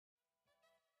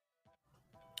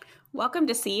Welcome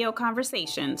to CEO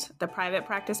Conversations, the private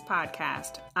practice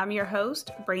podcast. I'm your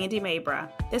host, Brandy Mabra.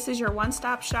 This is your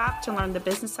one-stop shop to learn the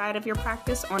business side of your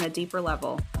practice on a deeper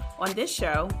level. On this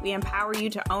show, we empower you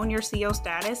to own your CEO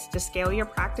status to scale your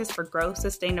practice for growth,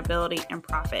 sustainability, and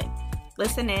profit.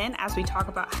 Listen in as we talk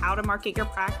about how to market your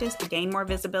practice to gain more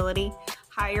visibility,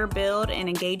 hire, build, and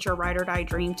engage your ride or die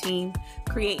dream team,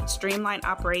 create streamlined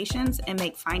operations, and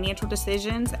make financial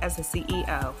decisions as a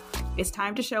CEO. It's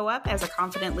time to show up as a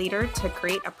confident leader to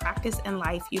create a practice and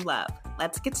life you love.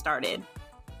 Let's get started.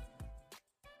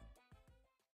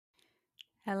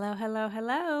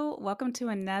 Hello. Welcome to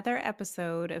another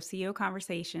episode of CEO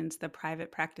Conversations, the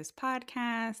private practice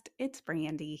podcast. It's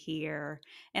Brandy here,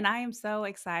 and I am so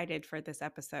excited for this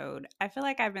episode. I feel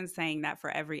like I've been saying that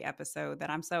for every episode, that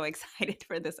I'm so excited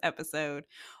for this episode,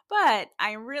 but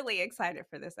I'm really excited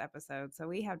for this episode. So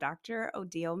we have Dr.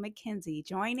 Odile McKenzie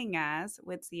joining us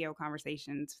with CEO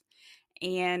Conversations,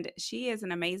 and she is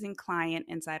an amazing client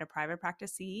inside a private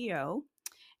practice CEO.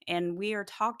 And we are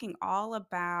talking all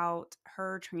about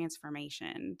her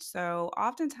transformation. So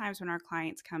oftentimes when our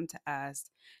clients come to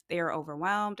us, they are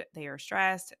overwhelmed, they are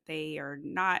stressed, they are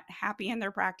not happy in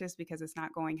their practice because it's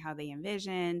not going how they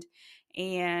envisioned.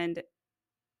 And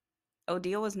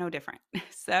Odile was no different.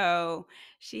 So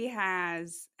she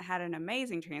has had an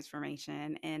amazing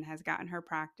transformation and has gotten her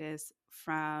practice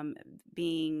from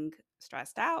being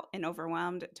stressed out and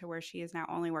overwhelmed to where she is now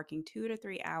only working 2 to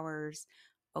 3 hours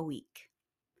a week.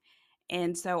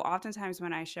 And so oftentimes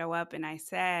when I show up and I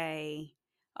say,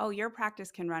 oh, your practice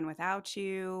can run without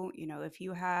you, if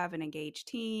you have an engaged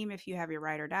team, if you have your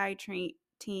ride or die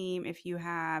team, if you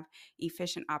have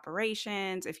efficient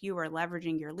operations, if you are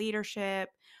leveraging your leadership,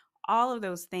 all of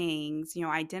those things,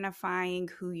 identifying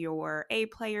who your A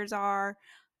players are,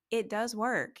 it does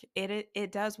work.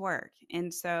 It does work.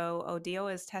 And so Odile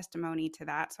is testimony to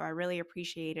that. So I really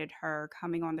appreciated her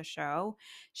coming on the show.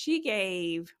 She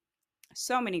gave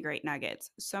so many great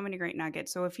nuggets. So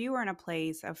if you are in a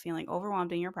place of feeling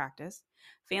overwhelmed in your practice,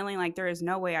 feeling like there is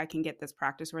no way I can get this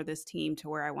practice or this team to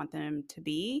where I want them to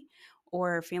be,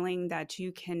 or feeling that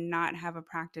you cannot have a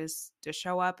practice to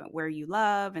show up where you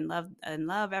love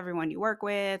everyone you work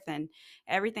with and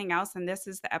everything else, and this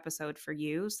is the episode for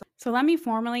you. So let me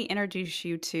formally introduce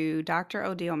you to Dr.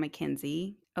 Odile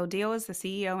McKenzie. Odile is the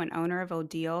CEO and owner of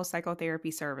Odile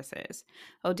Psychotherapy Services.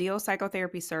 Odile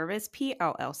Psychotherapy Service,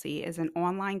 PLLC, is an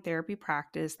online therapy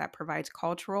practice that provides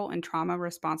cultural and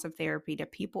trauma-responsive therapy to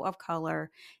people of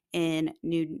color in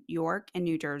New York and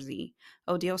New Jersey.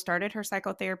 Odile started her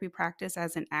psychotherapy practice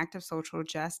as an act of social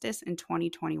justice in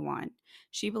 2021.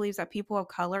 She believes that people of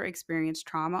color experience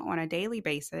trauma on a daily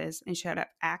basis and should have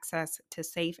access to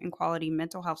safe and quality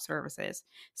mental health services.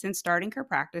 Since starting her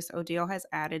practice, Odile has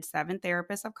added 7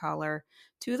 therapists of color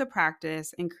to the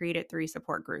practice and created 3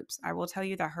 support groups. I will tell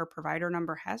you that her provider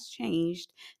number has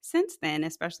changed since then,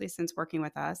 especially since working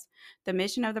with us. The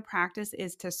mission of the practice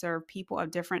is to serve people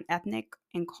of different ethnic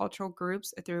and cultural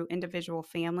groups through individual,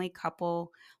 family,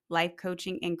 couple, life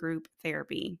coaching, and group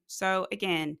therapy. So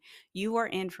again, you are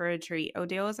in for a treat.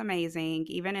 Odile is amazing.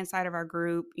 Even inside of our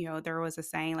group, there was a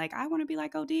saying like, I want to be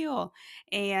like Odile.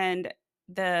 And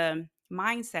the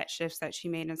mindset shifts that she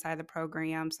made inside the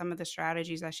program, some of the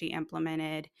strategies that she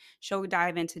implemented, she'll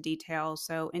dive into detail.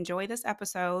 So enjoy this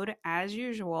episode. As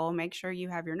usual, make sure you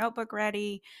have your notebook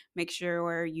ready, make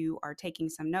sure you are taking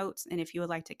some notes. And if you would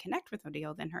like to connect with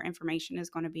Odile, then her information is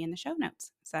going to be in the show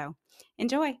notes. So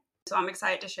enjoy. So I'm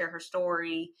excited to share her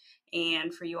story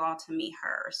and for you all to meet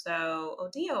her. So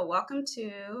Odile, welcome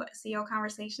to CEO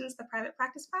Conversations, the private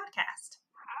practice podcast.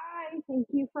 Hi, thank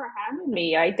you for having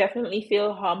me. I definitely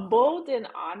feel humbled and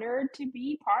honored to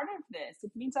be part of this.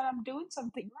 It means that I'm doing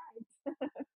something right.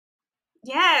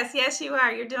 Yes, you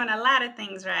are. You're doing a lot of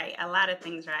things right.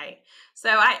 So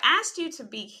I asked you to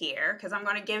be here because I'm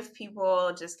going to give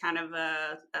people just kind of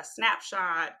a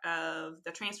snapshot of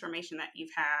the transformation that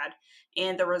you've had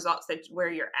and the results that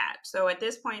where you're at. So at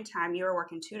this point in time, you are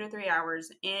working 2 to 3 hours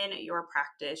in your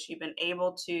practice. You've been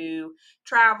able to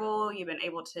travel. You've been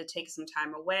able to take some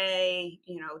time away,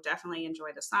 definitely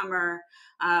enjoy the summer,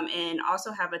 and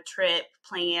also have a trip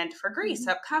planned for Greece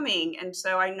upcoming. And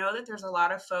so I know that there's a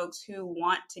lot of folks who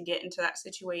want to get into that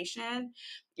situation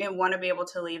and want to be able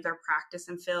to leave their practice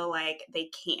and feel like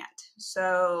they can't.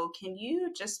 So can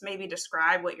you just maybe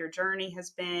describe what your journey has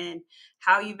been,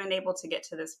 how you've been able to get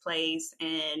to this place,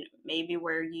 and maybe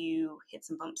where you hit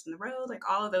some bumps in the road, like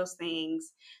all of those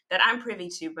things that I'm privy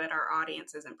to, but our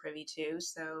audience isn't privy to.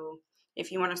 So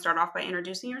if you want to start off by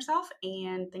introducing yourself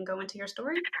and then go into your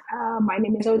story. My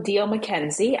name is Odile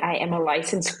McKenzie. I am a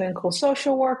licensed clinical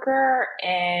social worker,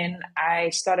 and I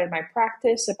started my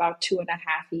practice about 2.5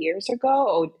 years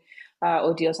ago.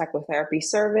 Odile Psychotherapy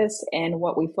Service, and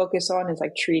what we focus on is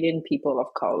like treating people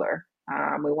of color.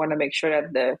 We want to make sure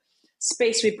that the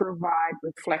space we provide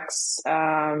reflects,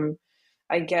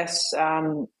 I guess,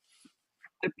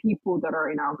 the people that are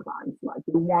in our clients' life.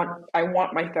 I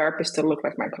want my therapist to look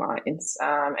like my clients,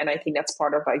 and I think that's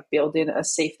part of like building a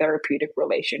safe therapeutic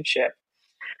relationship.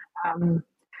 Um,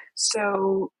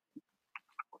 so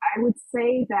I would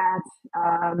say that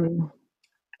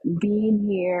being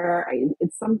here,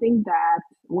 it's something that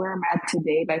where I'm at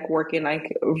today, like working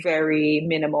like very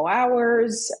minimal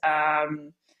hours.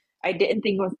 I didn't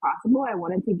think it was possible. I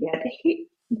wanted to get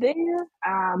there,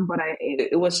 but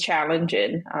it was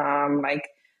challenging. Like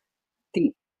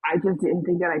the I just didn't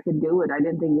think that I could do it. I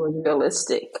didn't think it was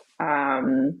realistic.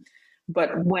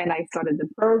 But when I started the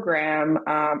program,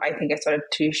 I think I started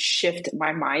to shift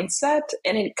my mindset,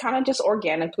 and it kind of just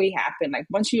organically happened. Like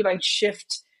once you like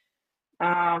shift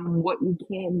what you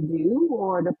can do,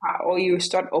 or you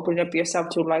start opening up yourself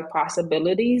to like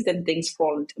possibilities, then things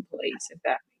fall into place. If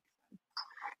that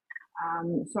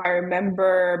so I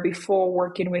remember before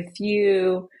working with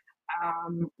you,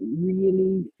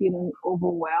 really feeling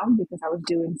overwhelmed because I was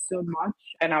doing so much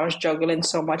and I was juggling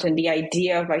so much. And the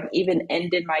idea of like even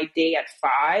ending my day at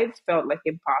 5 felt like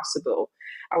impossible.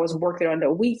 I was working on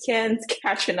the weekends,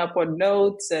 catching up on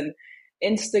notes and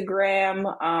Instagram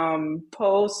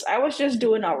posts. I was just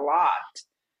doing a lot.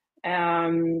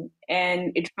 And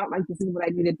it felt like this is what I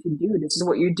needed to do. This is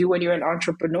what you do when you're an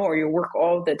entrepreneur. You work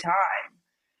all the time.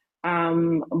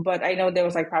 But I know there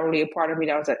was like probably a part of me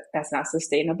that was like, that's not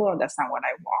sustainable and that's not what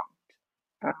I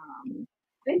want.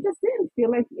 It just didn't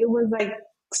feel like it was like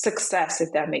success,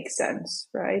 if that makes sense,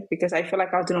 right? Because I feel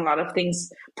like I was doing a lot of things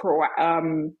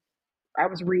I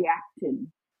was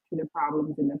reacting to the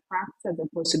problems in the practice as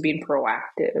opposed to being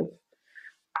proactive.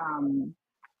 Um,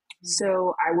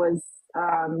 so I was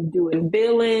doing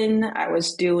billing, I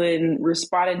was doing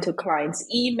responding to clients'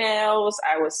 emails,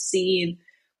 I was seeing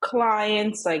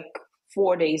clients like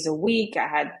 4 days a week. I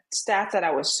had staff that I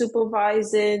was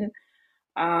supervising.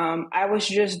 I was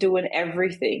just doing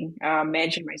everything,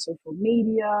 managing my social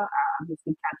media,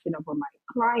 obviously catching up on my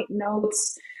client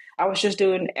notes. I was just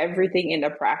doing everything in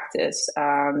the practice.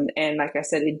 And like I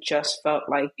said, it just felt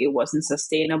like it wasn't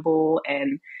sustainable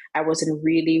and I wasn't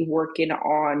really working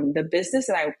on the business.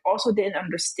 And I also didn't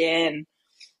understand,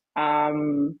 I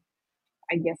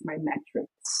guess, my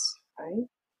metrics, right?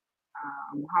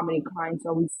 How many clients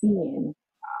are we seeing?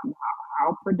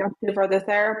 How productive are the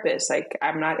therapists? Like,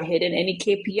 I'm not hitting any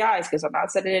KPIs because I'm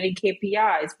not setting any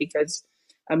KPIs because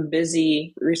I'm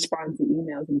busy responding to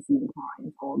emails and seeing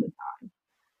clients all the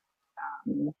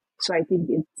time. So I think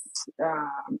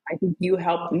I think you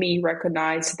helped me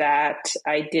recognize that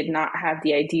I did not have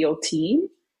the ideal team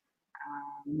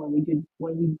when we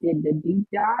did the deep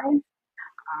dive.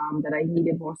 That I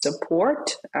needed more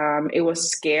support. It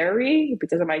was scary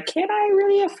because I'm like, can I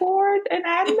really afford an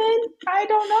admin? I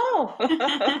don't know.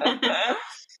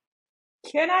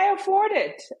 Can I afford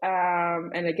it?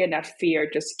 And again, that fear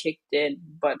just kicked in,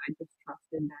 but I just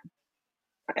trusted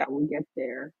that I would get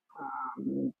there.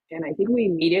 And I think we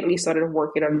immediately started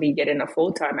working on me getting a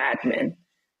full time admin.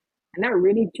 And that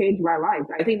really changed my life.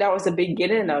 I think that was the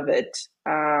beginning of it.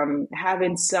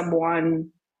 Having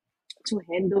someone to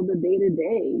handle the day to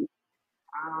day.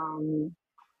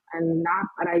 And not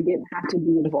that I didn't have to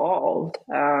be involved.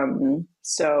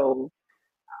 So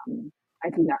I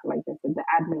think that, like I said, the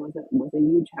admin was a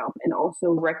huge help, and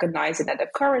also recognizing that the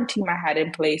current team I had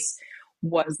in place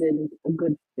wasn't a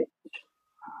good fit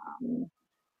um,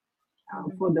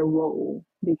 for the role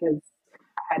because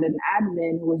I had an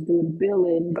admin who was doing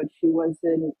billing, but she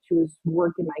wasn't. She was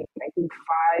working like I think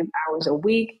 5 hours a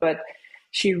week, but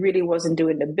she really wasn't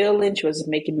doing the billing. She was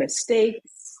making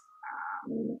mistakes.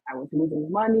 I was losing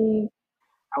money.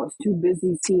 I was too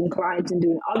busy seeing clients and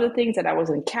doing other things that I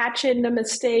wasn't catching the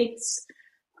mistakes.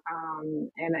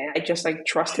 And I just like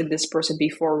trusted this person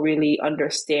before really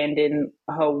understanding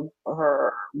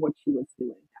her what she was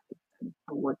doing,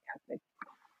 her work ethic.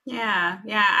 Yeah,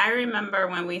 yeah. I remember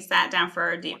when we sat down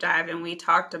for a deep dive and we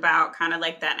talked about kind of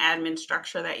like that admin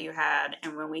structure that you had.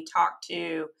 And when we talked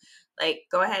to like,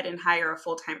 go ahead and hire a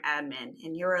full time admin.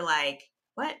 And you were like,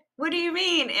 what do you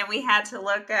mean? And we had to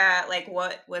look at like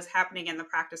what was happening in the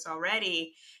practice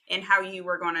already and how you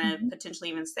were going to Mhm. potentially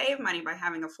even save money by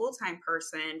having a full-time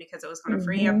person because it was going to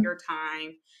free up Mhm. your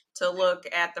time to look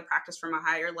at the practice from a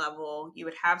higher level. You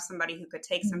would have somebody who could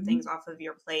take some things Mhm. off of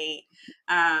your plate.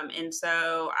 And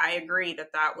so I agree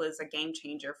that that was a game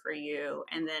changer for you.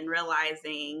 And then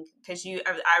realizing, because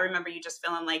I remember you just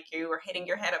feeling like you were hitting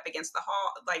your head up against the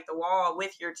hall, like the wall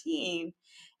with your team,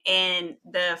 and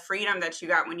the freedom that you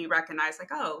got when you recognize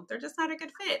like, oh, they're just not a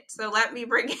good fit, so let me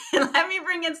bring in let me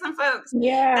bring in some folks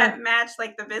Yeah. that match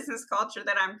like the business culture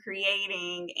that I'm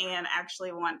creating and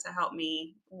actually want to help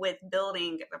me with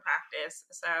building the practice.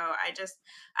 So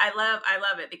I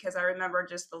love it because I remember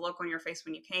just the look on your face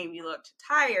when you came. You looked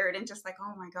tired and just like,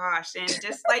 oh my gosh, and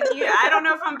just like, you, I don't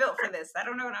know if I'm built for this. I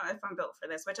don't know if I'm built for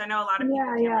this, which I know a lot of people Yeah.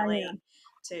 can Yeah. Yeah. relate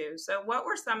too. So what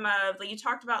were some of, like, you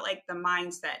talked about like the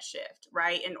mindset shift,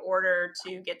 right? In order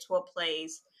to get to a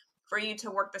place for you to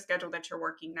work the schedule that you're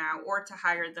working now, or to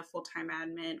hire the full-time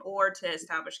admin, or to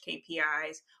establish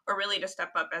KPIs, or really to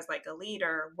step up as like a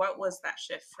leader, what was that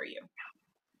shift for you?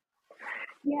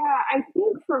 Yeah, I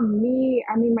think for me,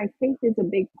 I mean, my faith is a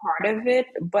big part of it,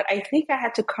 but I think I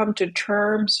had to come to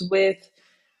terms with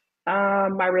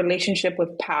my relationship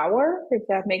with power, if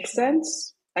that makes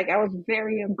sense. Like, I was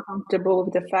very uncomfortable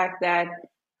with the fact that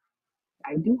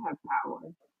I do have power.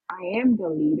 I am the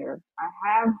leader.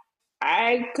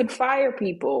 I could fire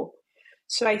people.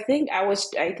 So I think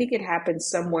it happened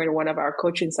somewhere in one of our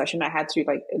coaching session. I had to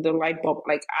like the light bulb,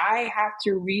 like I have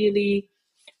to really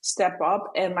step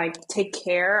up and like take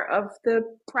care of the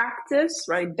practice,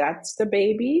 right? That's the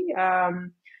baby.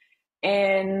 And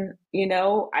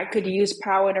I could use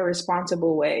power in a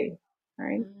responsible way,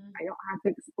 right? Mm-hmm. I don't have to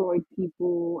exploit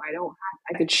people.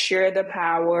 I could share the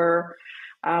power.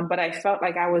 But I felt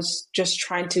like I was just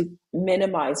trying to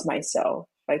minimize myself.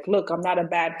 Like, look, I'm not a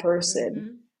bad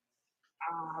person.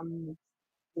 Mm-hmm. Um,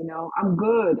 I'm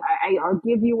good. I'll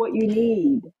give you what you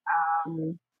need.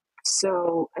 Um,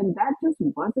 and that just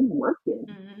wasn't working.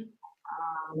 Mm-hmm.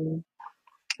 Um,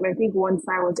 and I think once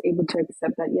I was able to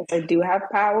accept that, yes, I do have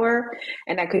power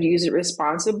and I could use it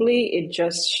responsibly, it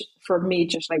just, for me,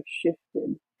 just like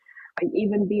shifted. Like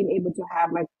even being able to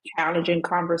have like challenging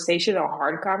conversation or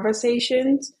hard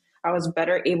conversations, I was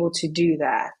better able to do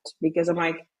that because I'm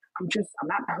like, I'm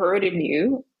not hurting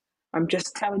you. I'm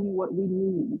just telling you what we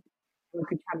need. We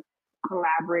could try to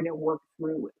collaborate and work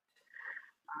through it.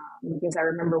 Because I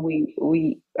remember we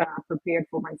prepared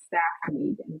for my staff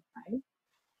meeting, right?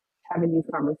 Having these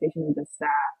conversations with the staff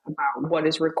about what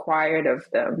is required of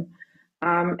them.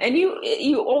 And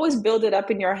you always build it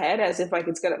up in your head as if like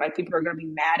it's gonna like people are gonna be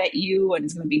mad at you and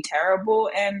it's gonna be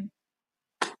terrible, and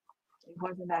it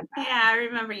wasn't that Yeah, I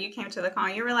remember you came to the call.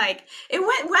 You were like, it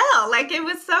went well. Like it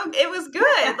was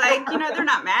good. Like, they're bad.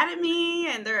 not mad at me,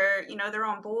 and they're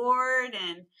on board,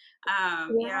 and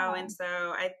and Yeah. so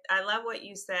I love what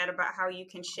you said about how you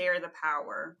can share the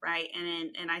power, right?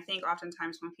 And I think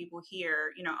oftentimes when people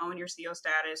hear, own your CEO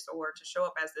status or to show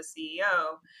up as the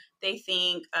CEO, they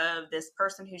think of this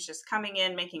person who's just coming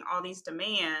in making all these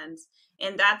demands,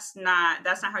 and that's not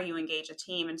how you engage a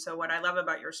team. And so what I love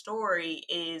about your story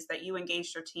is that you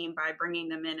engaged your team by bringing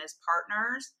them in as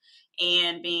partners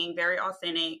and being very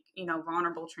authentic,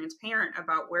 vulnerable, transparent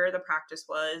about where the practice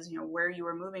was, where you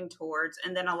were moving towards,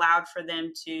 and then allowed for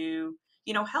them to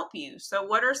help you. So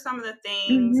what are some of the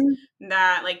things Hmm.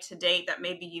 that, like, to date, that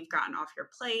maybe you've gotten off your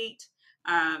plate?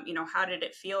 How did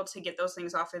it feel to get those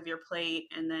things off of your plate?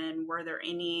 And then were there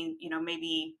any,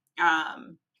 maybe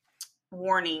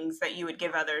warnings that you would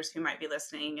give others who might be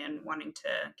listening and wanting to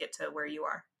get to where you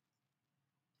are?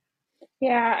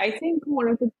 Yeah, I think one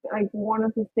of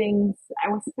the things I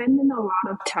was spending a lot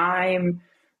of time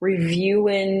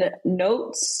reviewing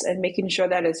notes and making sure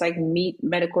that it's like meet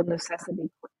medical necessity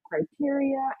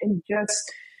criteria and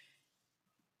just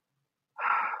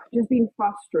being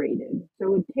frustrated. So it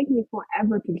would take me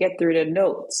forever to get through the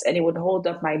notes and it would hold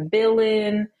up my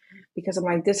billing because I'm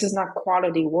like, this is not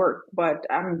quality work, but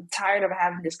I'm tired of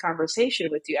having this conversation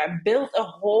with you. I built a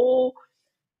whole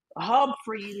hub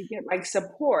for you to get like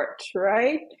support,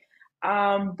 right?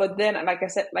 But then, like I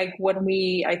said, like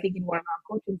I think in one of our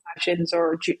coaching sessions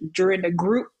or during the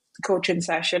group coaching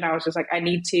session, I was just like, I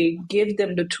need to give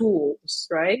them the tools,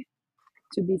 right,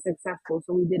 to be successful.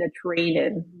 So we did a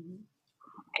training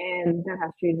Mm-hmm. and that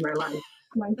has changed my life.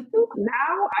 I'm like,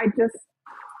 now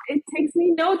it takes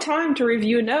me no time to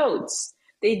review notes.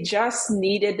 They just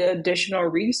needed the additional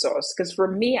resource. Because for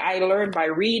me, I learned by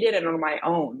reading and on my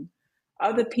own.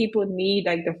 Other people need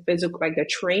like the physical, like the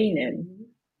training Mm-hmm.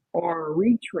 or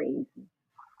retraining.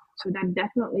 So that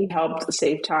definitely helped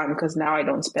save time because now I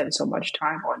don't spend so much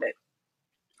time on it.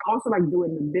 Also, like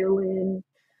doing the billing,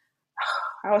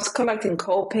 I was collecting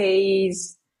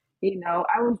co-pays.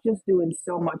 I was just doing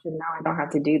so much, and now I don't have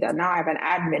to do that. Now I have an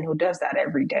admin who does that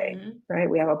every day, Mhm. right?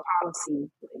 We have a policy in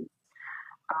place.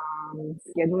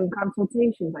 Scheduling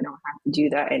consultations, I don't have to do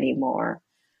that anymore.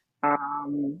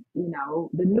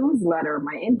 The newsletter,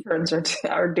 my interns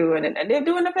are doing it, and they're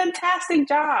doing a fantastic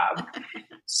job.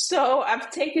 So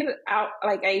I've taken out,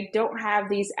 like, I don't have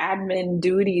these admin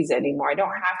duties anymore. I don't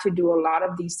have to do a lot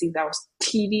of these things that was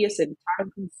tedious and time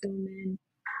consuming.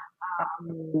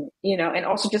 And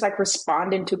also just like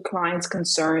responding to clients'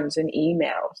 concerns and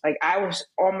emails. Like I was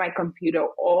on my computer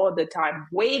all the time,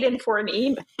 waiting for an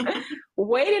email,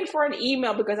 waiting for an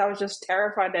email because I was just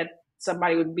terrified that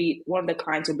one of the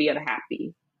clients would be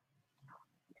unhappy.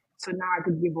 So now I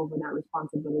could give over that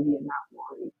responsibility and not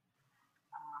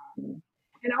worry.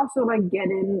 And also like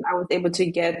I was able to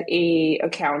get a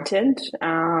accountant,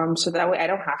 so that way I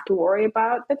don't have to worry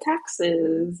about the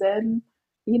taxes and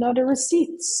the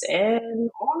receipts and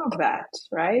all of that,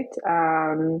 right?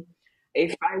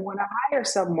 If I want to hire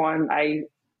someone, I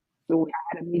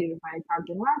had a meeting with my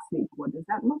accountant last week. What does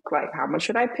that look like? How much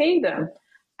should I pay them?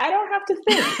 I don't have to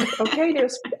think. Okay,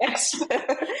 there's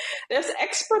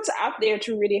experts out there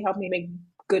to really help me make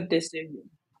good decisions,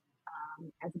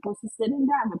 as opposed to sitting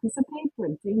down with a piece of paper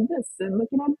and saying this and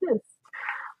looking at this.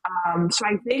 So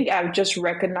I think I've just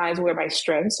recognized where my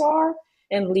strengths are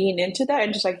and lean into that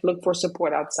and just like look for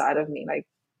support outside of me. Like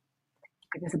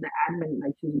I said, the admin,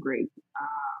 like she's great.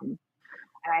 And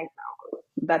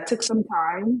that took some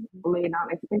time, laying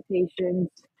out expectations,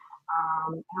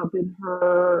 helping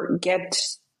her get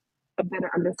a better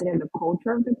understanding of the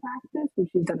culture of the practice, which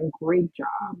she's done a great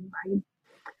job, right?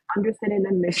 Understanding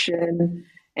the mission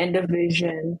and the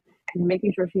vision and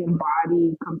making sure she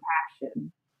embodies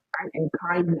compassion, right, and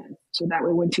kindness. So that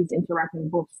way when she's interacting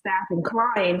with both staff and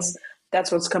clients, that's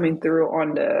what's coming through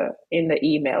in the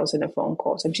emails and the phone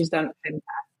calls. And she's done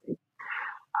fantastic.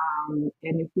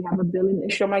 And if we have a billing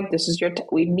issue, I'm like, this is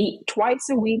we meet twice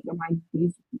a week. I'm like,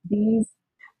 this is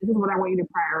what I want you to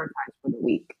prioritize for the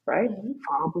week, right? Mm-hmm.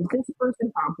 Follow up with this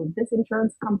person, follow up with this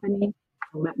insurance company,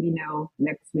 and let me know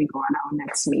next week or at our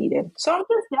next meeting. So I'm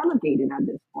just delegating at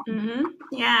this point. Mm-hmm.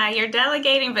 Yeah, you're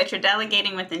delegating, but you're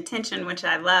delegating with intention, which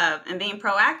I love, and being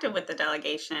proactive with the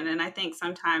delegation. And I think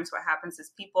sometimes what happens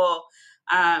is people,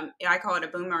 I call it a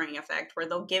boomerang effect, where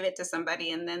they'll give it to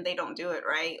somebody and then they don't do it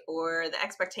right, or the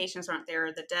expectations aren't there,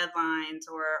 or the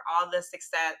deadlines, or all the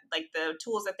success, like the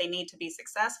tools that they need to be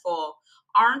successful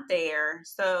aren't there.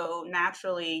 So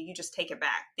naturally, you just take it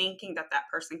back, thinking that that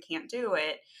person can't do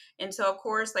it. And so, of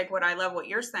course, like what I love what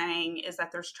you're saying is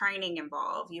that there's training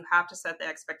involved. You have to set the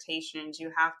expectations.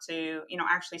 You have to,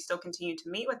 actually still continue to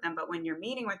meet with them. But when you're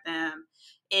meeting with them,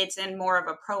 it's in more of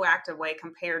a proactive way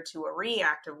compared to a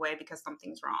reactive way because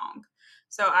something's wrong.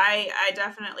 So I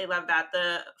definitely love that.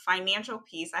 The financial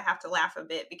piece, I have to laugh a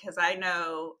bit because I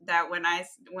know that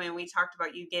when we talked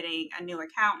about you getting a new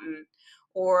accountant,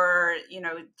 or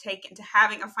taken to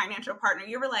having a financial partner,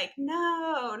 you were like,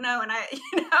 no, and I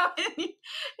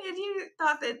and you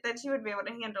thought that you would be able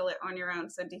to handle it on your own.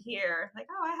 So to hear like,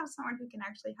 oh, I have someone who can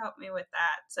actually help me with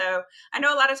that. So I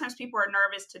know a lot of times people are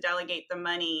nervous to delegate the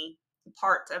money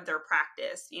part of their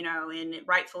practice, and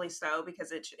rightfully so,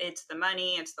 because it's the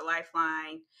money, it's the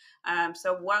lifeline.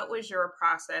 So what was your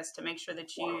process to make sure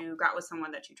that you got with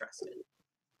someone that you trusted?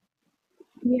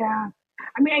 Yeah.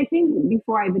 I mean, I think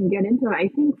before I even get into it, I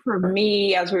think for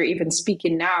me, as we're even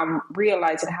speaking now, I'm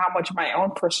realizing how much my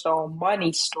own personal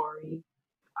money story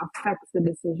affects the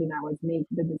decisions I was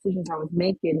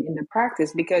making in the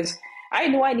practice because I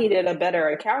knew I needed a better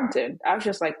accountant. I was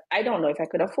just like, I don't know if I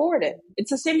could afford it.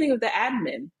 It's the same thing with the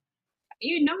admin.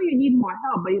 You know you need more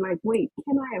help, but you're like, wait,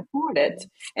 can I afford it?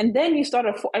 And then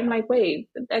I'm like, wait,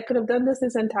 I could have done this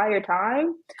entire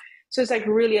time. So it's like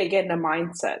really again a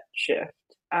mindset shift.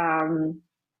 Um,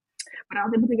 but I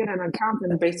was able to get an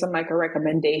accountant based on like a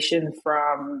recommendation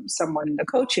from someone in the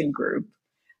coaching group.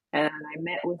 And I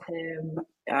met with him.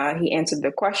 He answered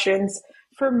the questions.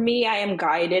 For me, I am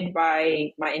guided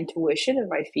by my intuition and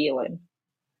my feeling.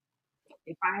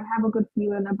 If I have a good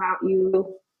feeling about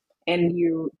you and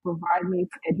you provide me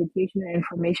education and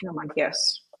information, I'm like,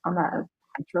 yes, I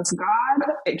trust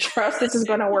God. I trust this is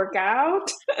going to work out.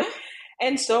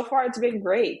 And so far, it's been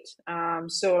great.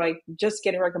 So like just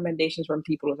getting recommendations from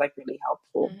people is like really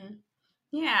helpful. Mm-hmm.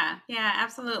 Yeah,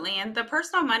 absolutely. And the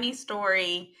personal money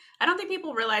story, I don't think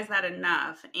people realize that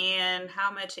enough and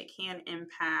how much it can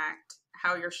impact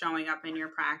how you're showing up in your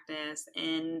practice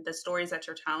and the stories that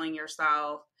you're telling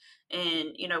yourself.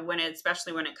 And, when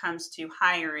especially when it comes to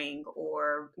hiring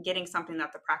or getting something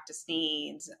that the practice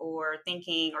needs, or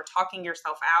thinking or talking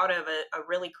yourself out of a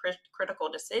really critical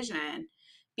decision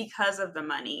because of the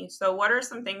money. So, what are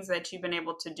some things that you've been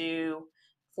able to do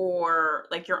for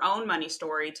like your own money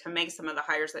story to make some of the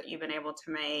hires that you've been able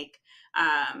to make?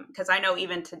 Because I know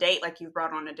even to date, like you've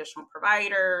brought on additional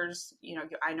providers.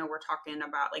 I know we're talking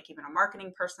about like even a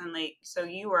marketing person. Like, so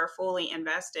you are fully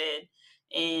invested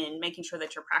in making sure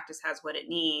that your practice has what it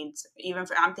needs.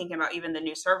 I'm thinking about even the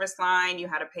new service line. You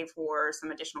had to pay for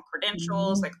some additional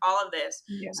credentials, like Mhm. all of this.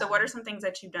 So, Yeah. what are some things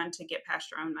that you've done to get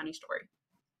past your own money story?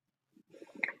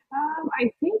 I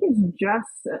think it's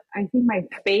just, I think my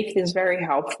faith is very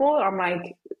helpful. I'm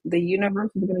like, the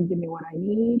universe is going to give me what I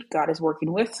need. God is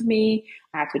working with me.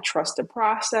 I have to trust the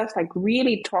process. Like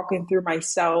really talking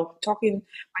myself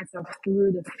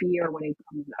through the fear when it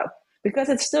comes up, because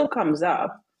it still comes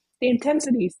up. The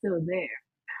intensity is still there.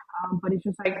 But it's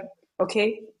just like,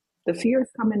 okay, the fear is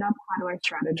coming up. How do I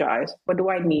strategize? What do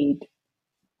I need?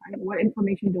 Right? What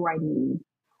information do I need?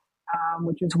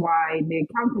 Which is why the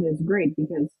accountant is great,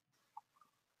 because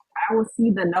I will see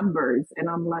the numbers and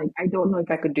I'm like, I don't know if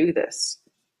I could do this.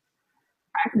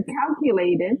 I could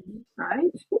calculate it, Mhm.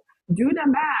 right? Do the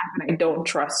math, and I don't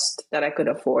trust that I could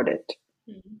afford it,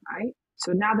 Mhm. right?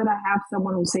 So now that I have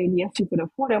someone who's saying, yes, you could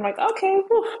afford it, I'm like, okay,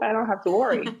 whew, I don't have to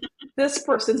worry. This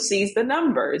person sees the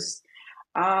numbers.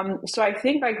 So I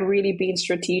think like really being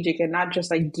strategic and not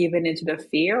just like giving into the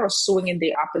fear or swinging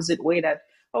the opposite way that,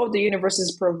 oh, the universe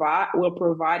will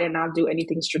provide and not do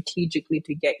anything strategically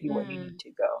to get you where you need Mm, to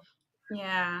go.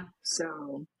 yeah,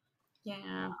 So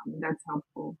yeah. that's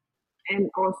helpful. And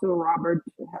also, Robert,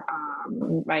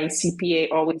 my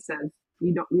CPA always says,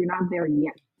 you're not there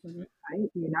yet, Mhm. right?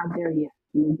 You're not there yet.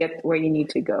 You get where you need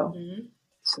to go. Mhm.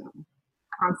 So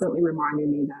constantly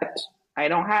reminding me that I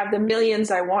don't have the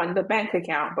millions I want in the bank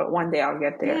account, but one day I'll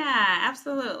get there. Yeah,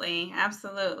 absolutely.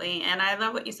 Absolutely. And I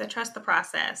love what you said, trust the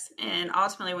process. And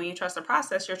ultimately, when you trust the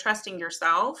process, you're trusting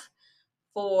yourself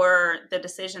for the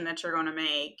decision that you're going to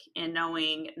make, and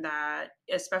knowing that,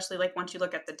 especially like once you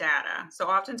look at the data. So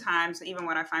oftentimes, even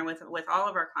what I find with all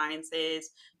of our clients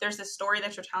is there's this story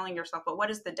that you're telling yourself, but what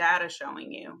is the data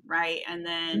showing you, right? And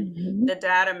then Mm-hmm. the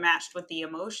data matched with the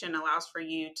emotion allows for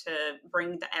you to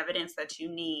bring the evidence that you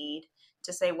need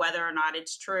to say whether or not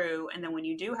it's true. And then when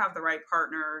you do have the right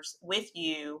partners with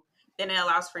you, then it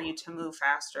allows for you to move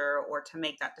faster or to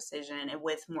make that decision and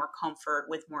with more comfort,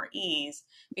 with more ease.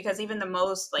 Because even the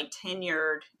most like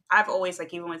tenured, I've always,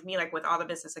 like, even with me, like with all the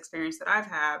business experience that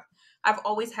I've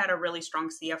always had a really strong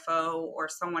CFO or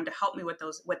someone to help me with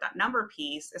that number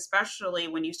piece, especially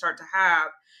when you start to have,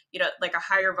 like a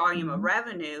higher volume of Mm-hmm.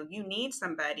 revenue. You need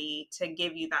somebody to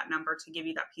give you that number, to give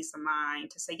you that peace of mind,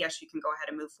 to say yes, you can go ahead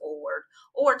and move forward,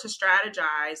 or to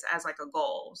strategize as like a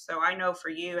goal. So I know for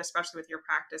you, especially with your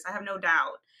practice, I have no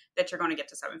doubt that you're going to get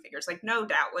to seven figures, like no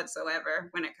doubt whatsoever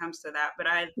when it comes to that. But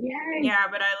Yay. yeah,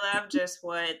 but I love just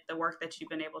what the work that you've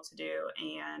been able to do,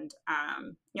 and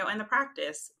in the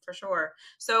practice for sure.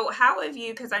 So how have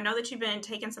you? Because I know that you've been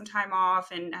taking some time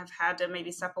off and have had to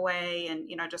maybe step away, and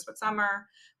just with summer,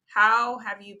 how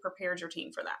have you prepared your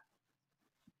team for that?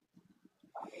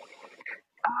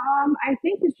 I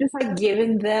think it's just like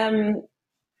giving them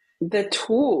the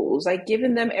tools, like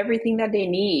giving them everything that they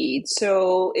need.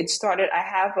 So it started, I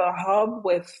have a hub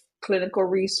with clinical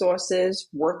resources,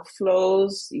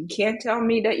 workflows. You can't tell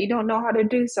me that you don't know how to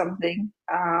do something.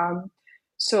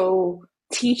 So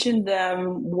teaching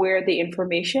them where the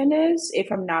information is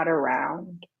if I'm not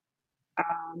around.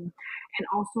 Um, and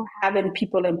also having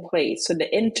people in place. So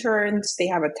the interns, they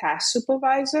have a task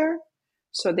supervisor.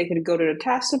 So they can go to the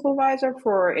task supervisor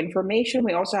for information.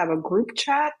 We also have a group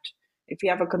chat. If you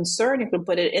have a concern, you can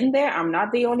put it in there. I'm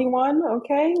not the only one,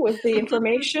 okay, with the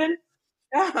information.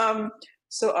 Um,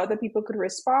 so other people could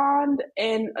respond.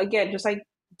 And again, just like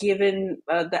given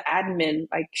the admin,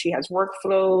 like she has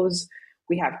workflows,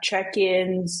 we have check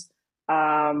ins.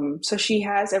 So she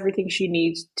has everything she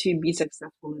needs to be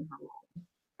successful in her role,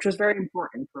 which was very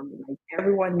important for me. Like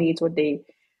everyone needs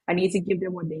I need to give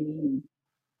them what they need.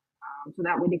 So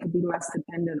that way they could be less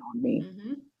dependent on me,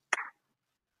 Hmm.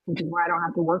 which is why I don't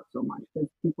have to work so much, because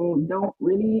people don't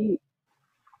really,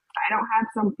 I don't have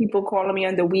some people calling me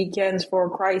on the weekends for a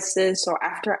crisis or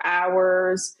after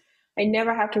hours. I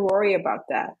never have to worry about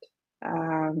that.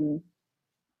 Um,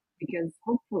 because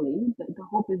hopefully the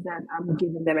hope is that I'm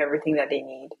giving them everything that they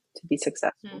need to be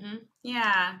successful.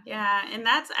 Yeah, yeah, and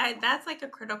that's like a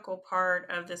critical part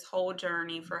of this whole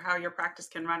journey for how your practice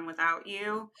can run without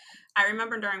you. I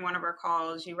remember during one of our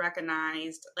calls, you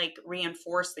recognized like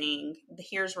reinforcing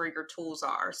here's where your tools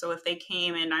are. So if they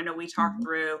came and I know we talked Mhm,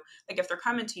 through like if they're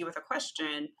coming to you with a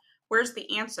question, where's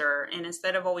the answer? And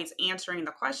instead of always answering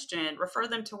the question, refer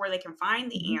them to where they can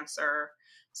find the mhm, answer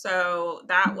so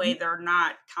that way mhm, they're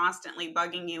not constantly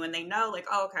bugging you and they know, like,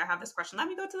 oh, okay, I have this question. Let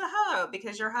me go to the hub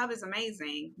because your hub is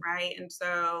amazing, right? And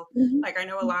so, mhm, like, I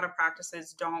know a lot of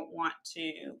practices don't want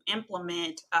to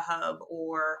implement a hub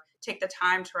or take the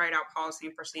time to write out policy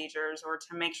and procedures or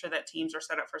to make sure that teams are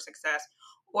set up for success.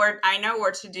 Or I know,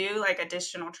 or to do like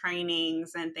additional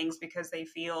trainings and things because they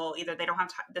feel either they don't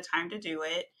have the time to do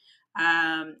it,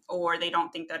 or they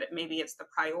don't think that maybe it's the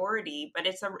priority. But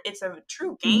it's a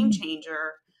true game mhm.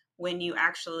 changer when you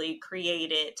actually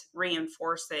create it,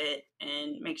 reinforce it,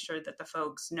 and make sure that the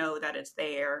folks know that it's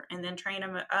there, and then train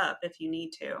them up if you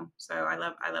need to. So I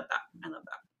love that. I love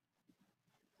that.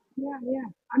 Yeah, yeah.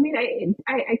 I mean,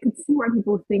 I could see why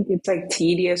people think it's like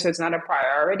tedious or it's not a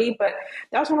priority, but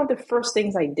that was one of the first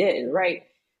things I did, right?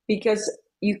 Because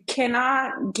you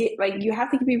cannot get like you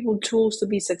have to give people tools to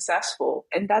be successful,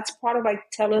 and that's part of like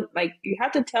telling like you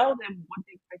have to tell them what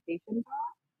the expectations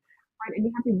are, right? And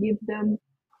you have to give them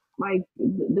like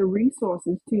the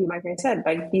resources to, like I said,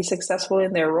 like be successful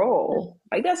in their role.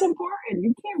 Like that's important.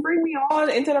 You can't bring me on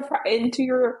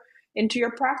into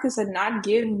your practice and not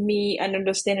give me an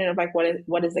understanding of like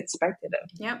what is expected of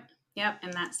me. Yep. Yep.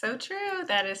 And that's so true.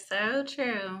 That is so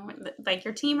true. Like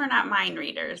your team are not mind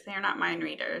readers. They're not mind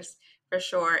readers for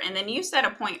sure. And then you said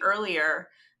a point earlier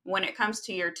when it comes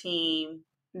to your team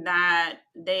that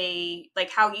they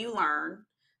like how you learn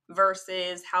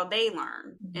versus how they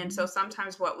learn. And so Mhm,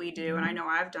 sometimes what we do, and I mhm, know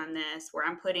I've done this, where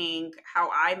I'm putting how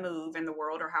I move in the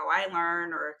world or how I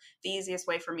learn or the easiest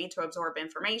way for me to absorb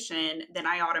information, then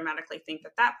I automatically think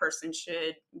that that person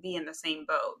should be in the same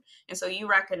boat. And so you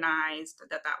recognized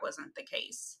that that wasn't the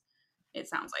case, it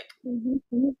sounds like. mhm,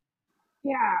 mhm.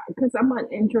 Yeah, because I'm an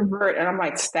introvert and I'm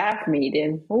like staff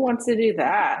meeting. Who wants to do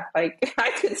that? Like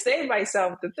I could save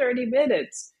myself the 30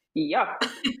 minutes. Yuck.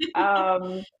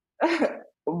 Um,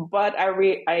 but I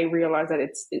realize that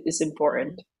it's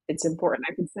important. Mhm. It's important.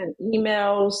 I could send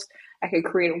emails, I could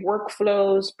create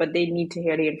workflows, but they need to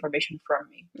hear the information from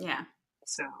me. Yeah.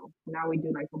 So now we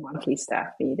do like a monthly staff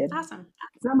meeting. Awesome.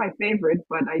 It's not my favorite,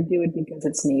 but I do it because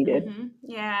it's needed.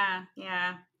 Yeah.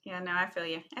 Yeah. Yeah. No, I feel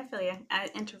you. I feel you. I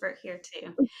introvert here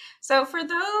too. So for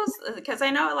those, because I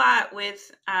know a lot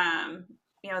with,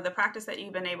 the practice that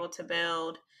you've been able to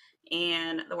build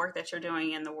and the work that you're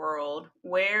doing in the world,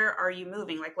 where are you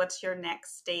moving? Like, what's your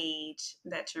next stage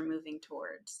that you're moving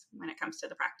towards when it comes to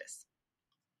the practice?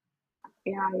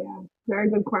 Yeah, yeah. Very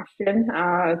good question.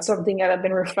 It's something that I've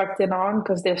been reflecting on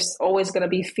because there's always going to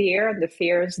be fear, and the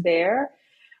fear is there.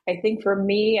 I think for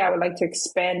me, I would like to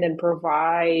expand and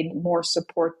provide more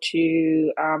support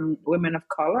to women of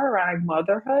color around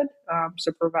motherhood.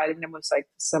 So providing them with like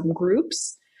some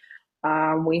groups.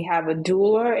 We have a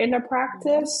doula in the Mhm.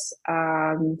 practice,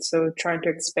 so trying to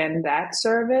expand that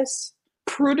service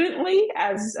prudently,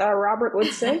 as Robert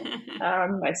would say,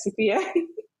 my CPA.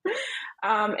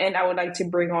 And I would like to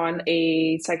bring on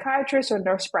a psychiatrist or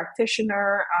nurse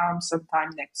practitioner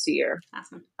sometime next year.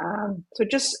 Awesome. So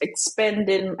just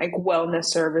expanding like wellness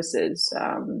services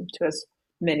to as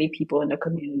many people in the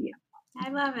community. I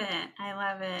love it. I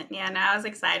love it. Yeah, no, I was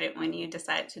excited when you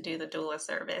decided to do the doula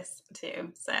service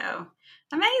too. So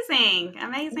amazing,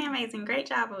 amazing, amazing. Great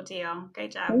job, Odile.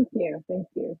 Great job. Thank you. Thank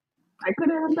you. I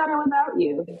couldn't have done it without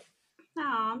you.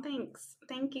 Oh, thanks.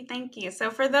 Thank you. Thank you.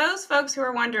 So, for those folks who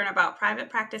are wondering about private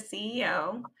practice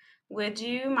CEO, would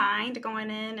you mind going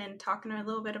in and talking a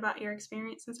little bit about your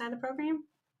experience inside the program?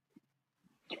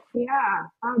 Yeah,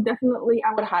 definitely.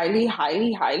 I would highly,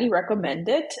 highly, highly recommend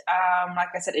it. Like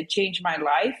I said, it changed my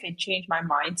life. It changed my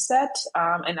mindset,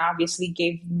 and obviously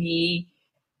gave me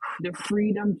the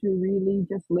freedom to really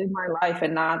just live my life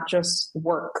and not just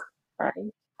work, right?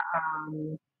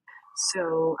 Um,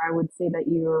 so I would say that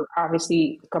you're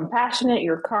obviously compassionate,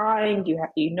 you're kind,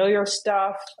 you know your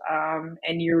stuff,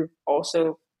 and you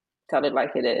also tell it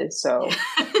like it is. Yeah. So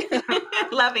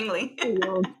Lovingly.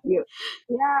 you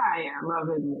yeah, yeah,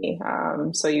 lovingly.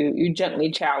 So you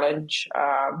gently challenge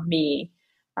me.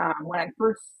 When I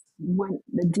first went,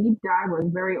 the deep dive was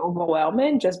very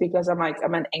overwhelming, just because I'm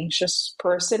an anxious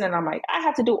person, and I'm like I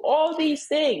have to do all these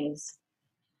things.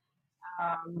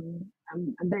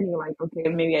 And then you're like, okay,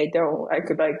 maybe I don't. I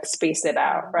could like space it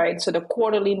out, right? So the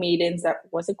quarterly meetings, that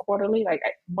was it quarterly, like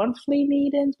monthly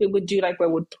meetings, we would do like we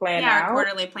would plan Yeah, our out.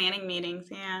 quarterly planning meetings.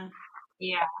 Yeah.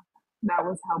 Yeah, that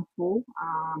was helpful.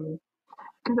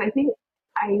 Because I think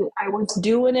I was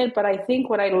doing it, but I think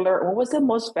what I learned, what was the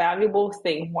most valuable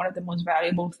thing? One of the most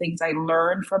valuable things I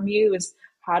learned from you is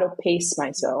how to pace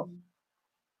myself.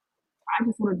 I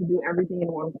just wanted to do everything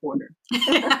in one quarter.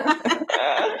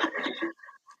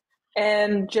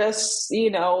 And just,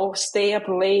 stay up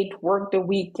late, work the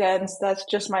weekends. That's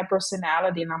just my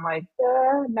personality. And I'm like,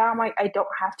 now I don't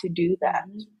have to do that.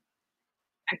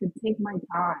 I can take my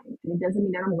time. And it doesn't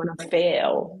mean that I'm going to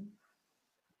fail.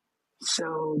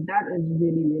 So that is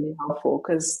really, really helpful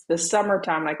because the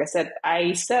summertime, like I said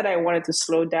I wanted to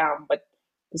slow down, but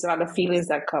there's a lot of feelings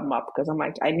that come up because I'm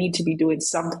like, I need to be doing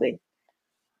something.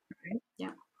 Right?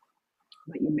 Yeah.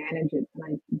 But you manage it. And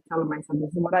I tell myself,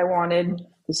 this is what I wanted.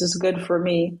 This is good for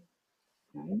me.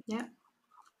 Right? Yeah.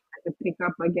 I could pick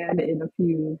up again in a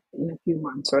few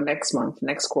months or next month,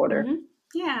 next quarter. Mm-hmm.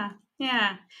 Yeah.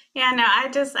 Yeah. Yeah. No, I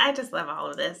just love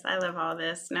all of this. I love all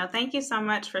this. No, thank you so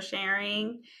much for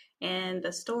sharing and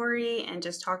the story and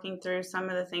just talking through some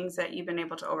of the things that you've been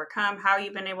able to overcome, how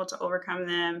you've been able to overcome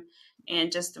them,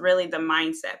 and just really the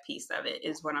mindset piece of it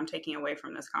is what I'm taking away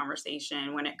from this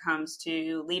conversation when it comes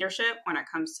to leadership, when it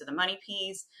comes to the money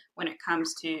piece, when it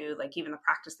comes to like even the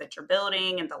practice that you're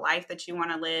building and the life that you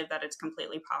want to live, that it's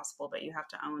completely possible, but you have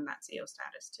to own that CO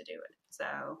status to do it.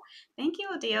 So thank you,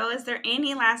 Odile. Is there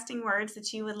any lasting words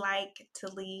that you would like to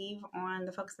leave on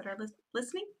the folks that are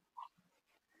listening?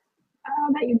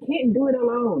 That you can't do it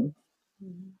alone.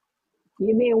 Mm-hmm.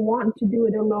 You may want to do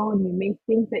it alone. You may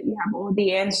think that you have all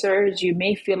the answers. You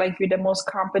may feel like you're the most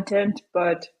competent,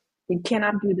 but you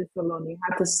cannot do this alone. You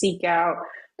have to seek out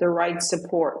the right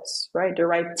supports, right? The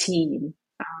right team,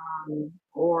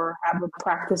 or have a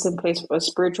practice in place, a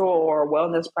spiritual or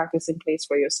wellness practice in place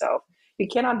for yourself. You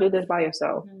cannot do this by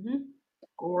yourself, Mm-hmm.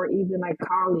 or even like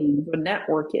colleagues or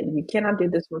networking. You cannot do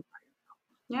this with.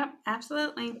 Yep,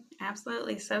 absolutely.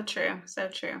 Absolutely. So true. So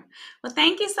true. Well,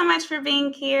 thank you so much for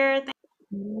being here.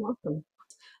 You're welcome.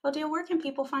 Odile, where can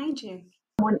people find you?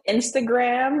 On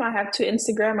Instagram, I have two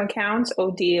Instagram accounts,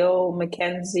 Odile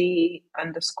McKenzie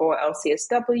underscore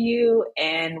LCSW,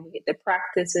 and the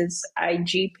practices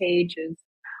IG page is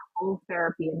Whole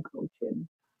Therapy and Coaching.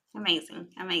 Amazing.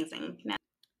 Amazing.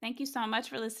 Thank you so much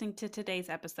for listening to today's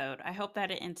episode. I hope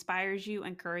that it inspires you,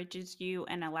 encourages you,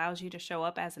 and allows you to show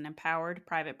up as an empowered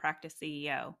private practice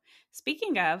CEO.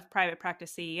 Speaking of private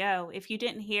practice CEO, if you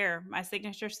didn't hear, my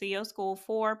signature CEO school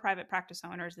for private practice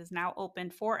owners is now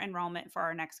open for enrollment for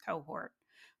our next cohort.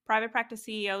 Private Practice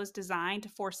CEO is designed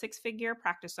for six-figure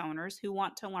practice owners who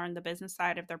want to learn the business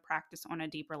side of their practice on a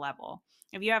deeper level.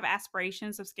 If you have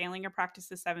aspirations of scaling your practice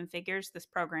to seven figures, this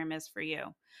program is for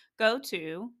you. Go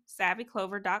to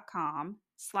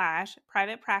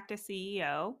savvyclover.com/private practice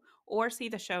CEO or see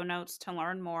the show notes to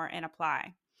learn more and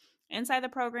apply. Inside the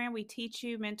program, we teach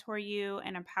you, mentor you,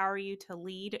 and empower you to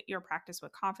lead your practice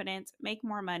with confidence, make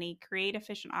more money, create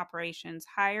efficient operations,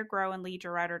 hire, grow, and lead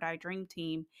your ride or die dream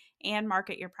team, and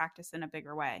market your practice in a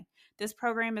bigger way. This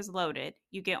program is loaded.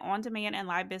 You get on-demand and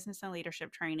live business and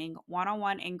leadership training,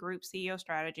 one-on-one and group CEO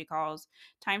strategy calls,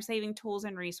 time-saving tools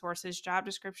and resources, job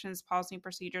descriptions, policy and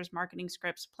procedures, marketing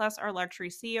scripts, plus our luxury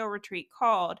CEO retreat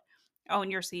called Own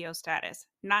Your CEO Status,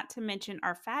 not to mention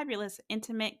our fabulous,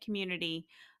 intimate community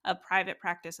of private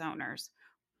practice owners.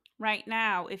 Right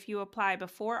now, if you apply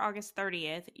before August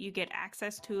 30th, you get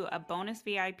access to a bonus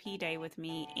VIP day with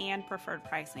me and preferred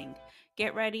pricing.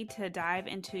 Get ready to dive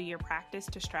into your practice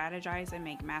to strategize and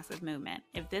make massive movement.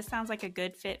 If this sounds like a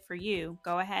good fit for you,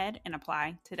 go ahead and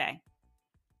apply today.